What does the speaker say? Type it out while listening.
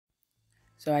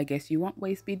So I guess you want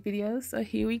waist bead videos, so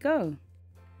here we go.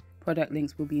 Product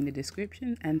links will be in the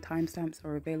description and timestamps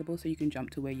are available so you can jump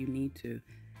to where you need to.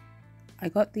 I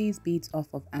got these beads off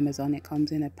of Amazon. It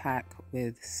comes in a pack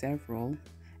with several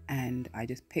and I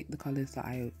just picked the colors that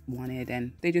I wanted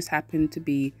and they just happened to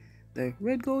be the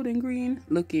red, gold and green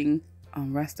looking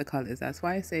Rasta colors. That's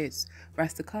why I say it's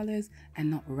Rasta colors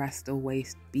and not Rasta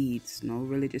waist beads. No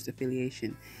religious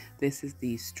affiliation. This is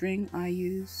the string I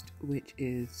used, which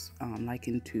is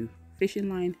likened to fishing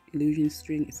line illusion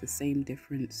string. It's the same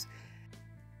difference.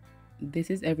 This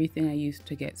is everything I used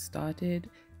to get started.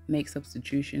 Make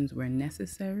substitutions where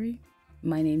necessary.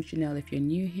 My name's Janelle if you're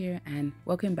new here, and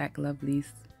welcome back, lovelies.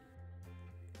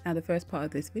 Now the first part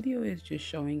of this video is just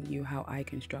showing you how I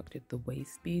constructed the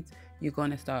waist beads. You're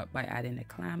going to start by adding a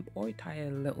clamp or tie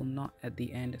a little knot at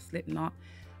the end, a slip knot,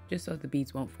 just so the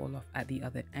beads won't fall off at the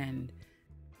other end.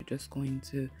 You're just going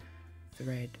to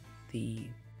thread the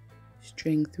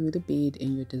string through the bead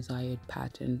in your desired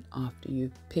pattern after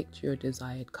you've picked your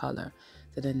desired color.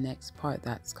 So the next part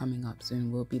that's coming up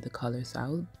soon will be the color. So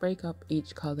I'll break up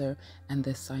each color and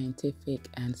the scientific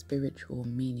and spiritual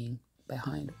meaning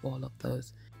behind all of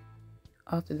those.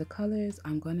 After the colors,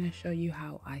 I'm going to show you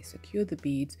how I secure the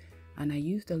beads, and I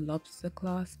used a lobster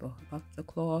clasp or lobster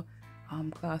claw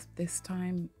clasp this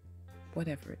time,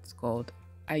 whatever it's called.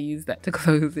 I used that to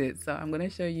close it, so I'm going to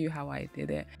show you how I did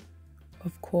it.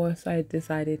 Of course, I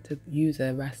decided to use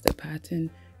a Rasta pattern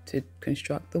to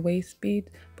construct the waist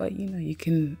bead, but you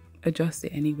can adjust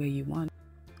it any way you want.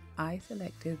 I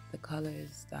selected the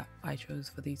colors that I chose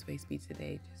for these waist beads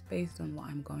today just based on what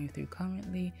I'm going through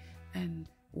currently and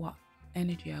what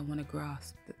energy I want to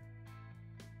grasp.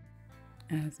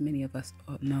 As many of us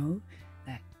know,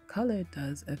 that color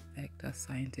does affect us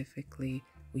scientifically.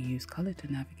 We use color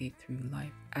to navigate through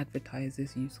life.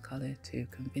 Advertisers use color to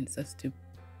convince us to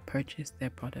purchase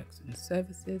their products and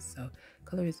services, so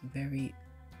color is very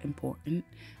important.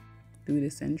 Through the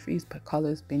centuries, but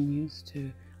color's been used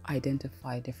to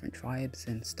identify different tribes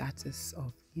and status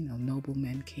of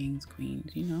noblemen, kings,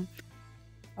 queens.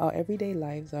 Our everyday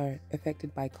lives are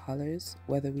affected by colors,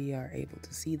 whether we are able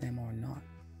to see them or not.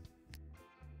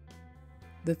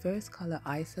 The first color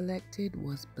I selected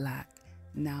was black.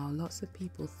 Now lots of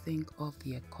people think of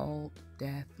the occult,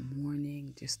 death,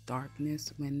 mourning, just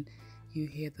darkness when you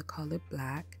hear the color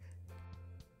black,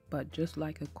 but just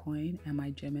like a coin and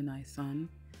my Gemini sun,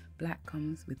 black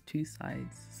comes with two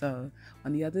sides. So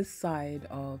on the other side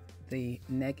of the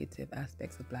negative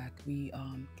aspects of black, we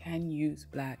can use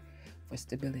black for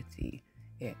stability.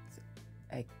 It's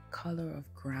a color of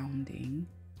grounding,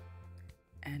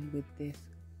 and with this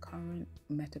current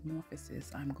metamorphosis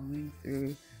I'm going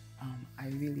through, I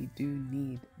really do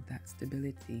need that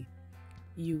stability.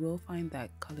 You will find that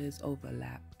colors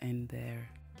overlap in their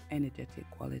energetic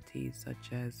qualities,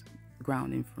 such as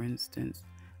grounding, for instance.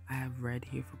 I have red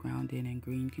here for grounding, and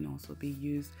green can also be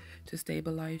used to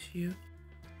stabilize you.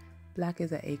 Black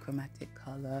is an achromatic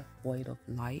color, void of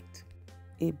light.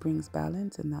 It brings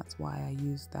balance, and that's why I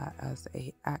use that as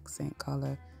an accent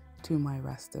color to my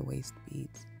Rasta waist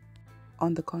beads.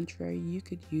 On the contrary, you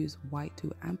could use white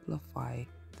to amplify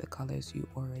the colors you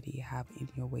already have in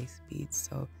your waist beads.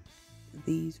 So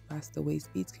these Rasta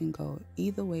waist beads can go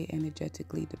either way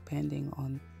energetically depending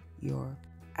on your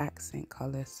accent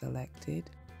color selected,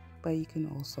 but you can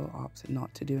also opt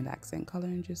not to do an accent color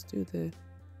and just do the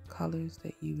colors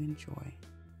that you enjoy.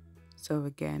 So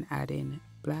again, adding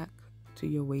black to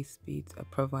your waist beads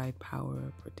provide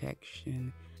power,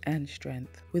 protection and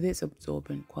strength. With its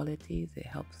absorbent qualities, it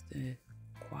helps to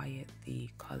quiet the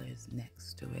colors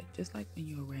next to it. Just like when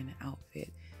you're wearing an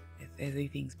outfit, if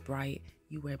everything's bright,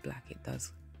 you wear black, it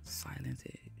does silence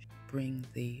it, bring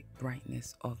the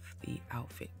brightness of the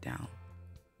outfit down.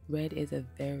 Red is a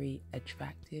very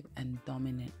attractive and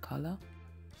dominant color,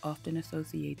 often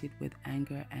associated with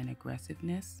anger and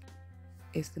aggressiveness.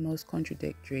 It's the most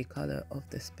contradictory color of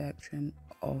the spectrum,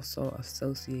 also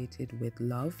associated with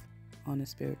love. On a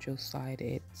spiritual side,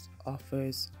 it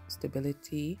offers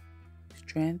stability,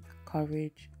 strength,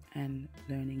 courage, and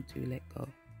learning to let go.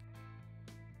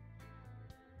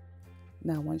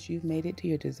 Now, once you've made it to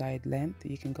your desired length,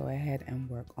 you can go ahead and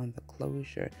work on the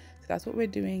closure. So that's what we're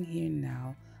doing here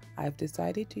now. I've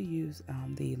decided to use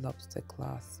the Lobster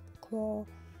Clasp claw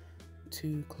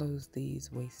to close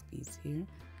these waist beads here.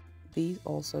 These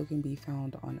also can be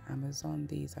found on Amazon.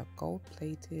 These are gold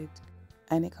plated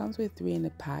and it comes with 3 in a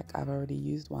pack. I've already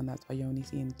used one, that's why you're only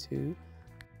seeing 2.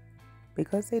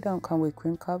 Because they don't come with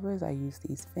crimp covers, I use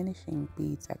these finishing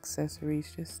beads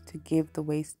accessories just to give the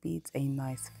waist beads a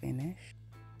nice finish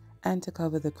and to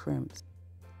cover the crimps.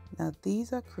 Now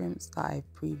these are crimps that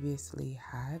I've previously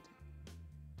had.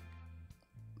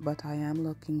 but I am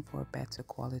looking for better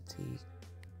quality.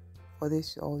 For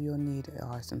this, all you'll need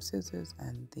are some scissors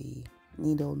and the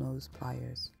needle nose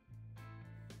pliers.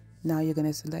 Now you're going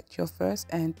to select your first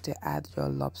end to add your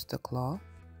lobster claw.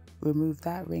 Remove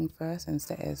that ring first and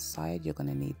set it aside. You're going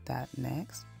to need that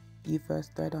next. You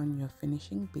first thread on your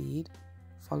finishing bead,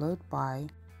 followed by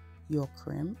your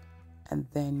crimp, and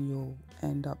then you'll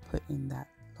end up putting that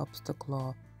lobster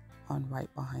claw on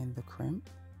right behind the crimp.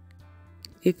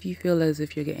 If you feel as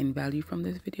if you're getting value from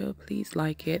this video, please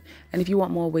like it. And if you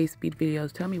want more waist bead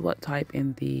videos, tell me what type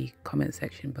in the comment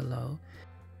section below.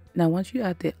 Now once you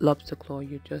add the lobster claw,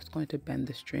 you're just going to bend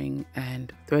the string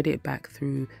and thread it back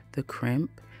through the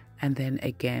crimp, and then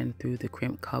again through the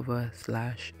crimp cover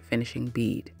 / finishing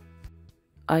bead.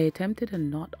 I attempted a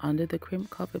knot under the crimp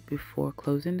cover before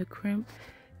closing the crimp.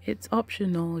 It's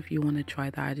optional if you want to try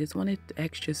that. I just wanted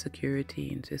extra security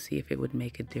and to see if it would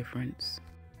make a difference.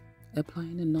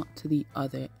 Applying a knot to the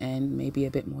other end may be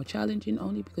a bit more challenging,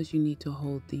 only because you need to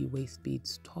hold the waist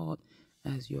beads taut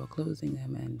as you're closing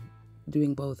them, and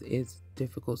doing both is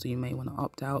difficult, so you may want to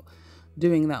opt out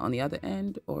doing that on the other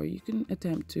end, or you can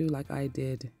attempt to, like I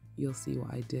did. You'll see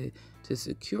what I did to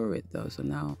secure it though. So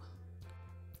now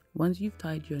once you've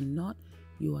tied your knot,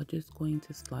 you are just going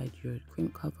to slide your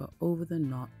crimp cover over the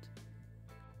knot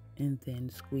and then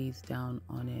squeeze down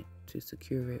on it to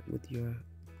secure it with your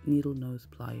needle nose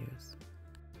pliers.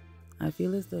 I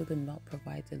feel as though the knot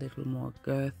provides a little more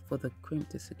girth for the crimp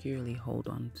to securely hold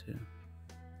on to.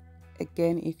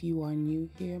 Again, if you are new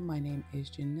here, my name is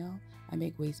Janelle. I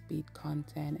make waist bead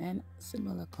content and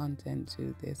similar content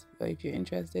to this. So if you're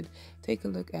interested, take a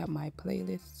look at my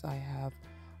playlists I have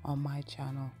on my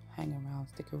channel. Hang around,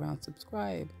 stick around,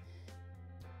 subscribe.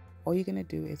 All you're going to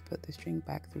do is put the string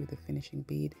back through the finishing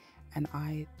bead, and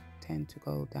I tend to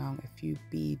go down a few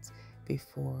beads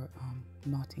before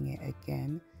knotting it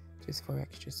again, just for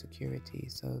extra security.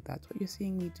 So that's what you're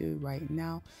seeing me do right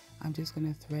now. I'm just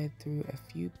going to thread through a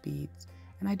few beads,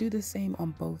 and I do the same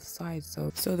on both sides.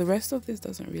 So the rest of this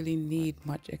doesn't really need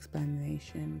much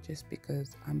explanation, just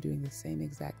because I'm doing the same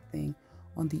exact thing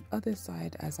on the other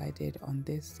side as I did on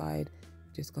this side.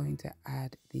 Just going to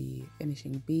add the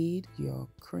finishing bead, your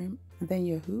crimp, and then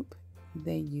your hoop.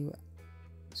 Then you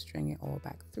string it all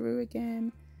back through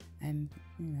again and,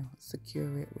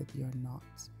 secure it with your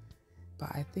knots. But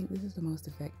I think this is the most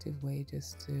effective way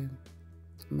just to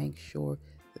make sure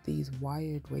that these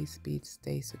wired waist beads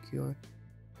stay secure.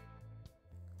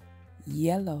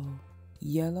 Yellow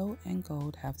and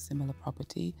gold have similar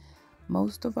property.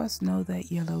 Most of us know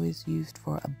that yellow is used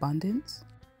for abundance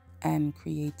and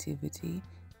creativity.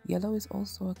 Yellow is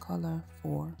also a color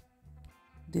for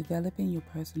developing your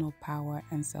personal power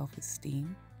and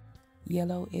self-esteem.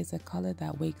 Yellow is a color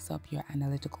that wakes up your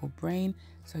analytical brain,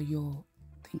 so you'll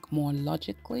think more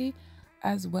logically,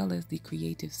 as well as the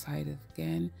creative side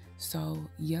again. So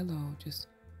yellow just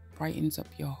brightens up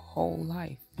your whole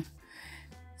life.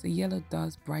 So yellow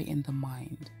does brighten the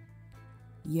mind.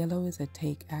 Yellow is a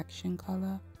take action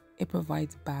color. It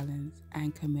provides balance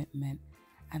and commitment,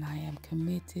 and I am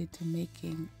committed to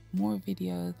making more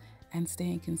videos and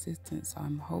staying consistent. So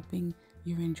I'm hoping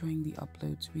you're enjoying the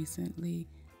uploads recently.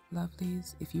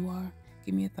 Lovelies, if you are,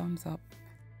 give me a thumbs up.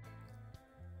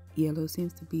 Yellow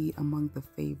seems to be among the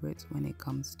favorites when it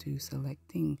comes to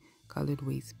selecting colored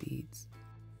waist beads.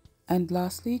 And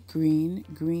lastly, green.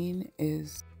 Green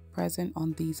is present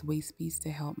on these waist beads to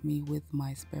help me with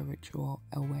my spiritual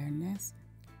awareness.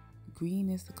 Green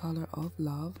is the color of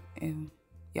love, and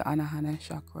your Anahana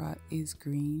chakra is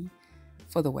green,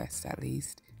 for the West at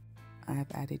least. I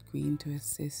have added green to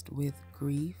assist with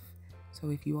grief. So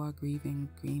if you are grieving,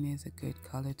 green is a good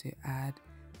color to add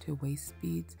to waist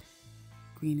beads.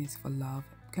 Green is for love,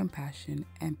 compassion,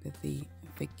 empathy,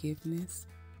 forgiveness,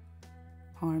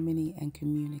 harmony, and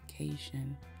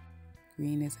communication.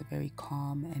 Green is a very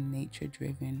calm and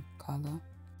nature-driven color.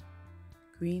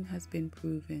 Green has been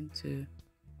proven to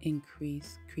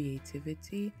increase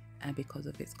creativity, and because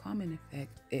of its calming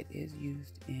effect, it is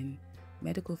used in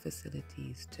medical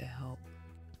facilities to help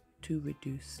to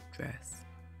reduce stress.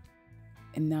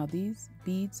 And now these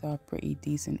beads are pretty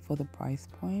decent for the price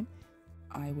point.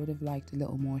 I would have liked a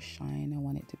little more shine. I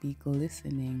want it to be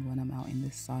glistening when I'm out in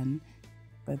the sun,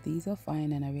 but these are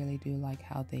fine, and I really do like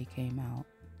how they came out.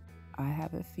 I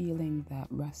have a feeling that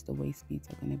Rasta waist beads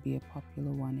are going to be a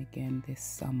popular one again this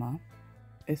summer,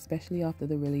 especially after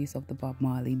the release of the Bob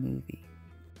Marley movie.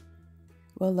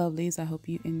 Well, lovelies, I hope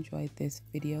you enjoyed this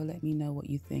video. Let me know what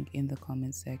you think in the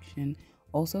comment section.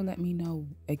 Also, let me know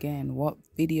again what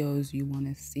videos you want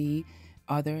to see.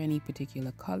 Are there any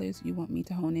particular colors you want me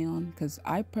to hone in on? Because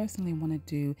I personally want to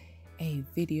do a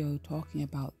video talking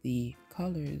about the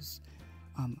colors.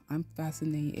 I'm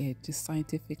fascinated just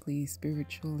scientifically,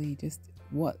 spiritually, just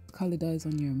what color does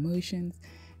on your emotions.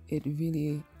 It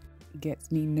really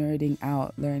gets me nerding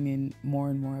out, learning more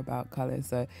and more about colors.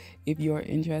 So if you're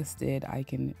interested, I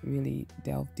can really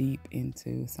delve deep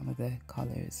into some of the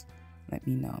colors. Let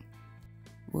me know.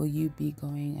 Will you be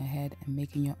going ahead and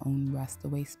making your own Rasta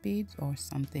waist beads or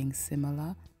something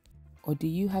similar? Or do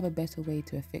you have a better way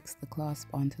to affix the clasp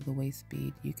onto the waist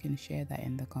bead? You can share that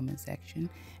in the comment section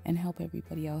and help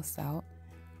everybody else out.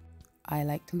 I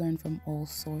like to learn from all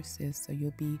sources, so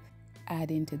you'll be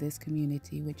adding to this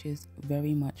community, which is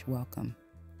very much welcome.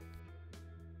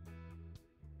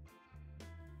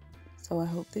 So I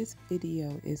hope this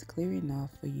video is clear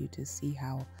enough for you to see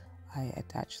how I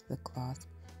attach the clasp.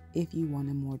 If you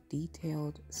want a more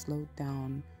detailed, slowed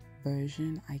down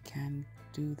version, I can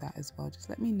do that as well. Just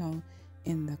let me know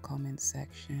in the comment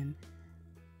section.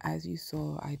 As you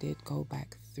saw, I did go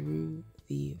back through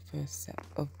the first set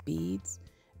of beads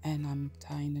and I'm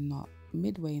tying the knot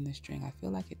midway in the string. I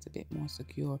feel like it's a bit more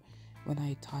secure when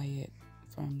I tie it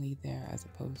firmly there as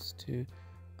opposed to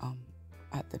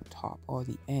at the top or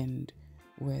the end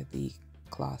where the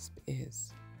clasp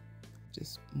is.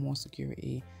 Just more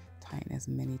security, tying as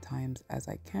many times as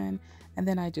I can, and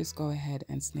then I just go ahead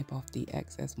and snip off the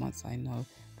excess once I know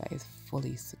that it's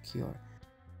fully secure.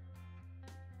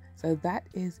 So that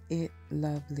is it,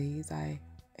 lovelies.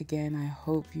 Again, I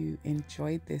hope you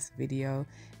enjoyed this video.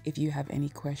 If you have any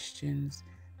questions,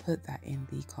 put that in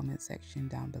the comment section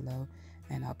down below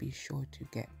and I'll be sure to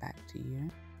get back to you.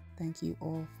 Thank you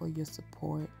all for your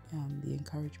support. The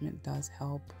encouragement does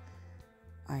help.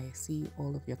 I see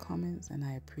all of your comments and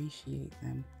I appreciate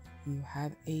them. You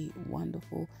have a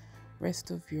wonderful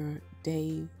rest of your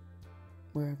day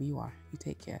wherever you are. You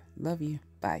take care. Love you.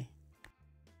 Bye.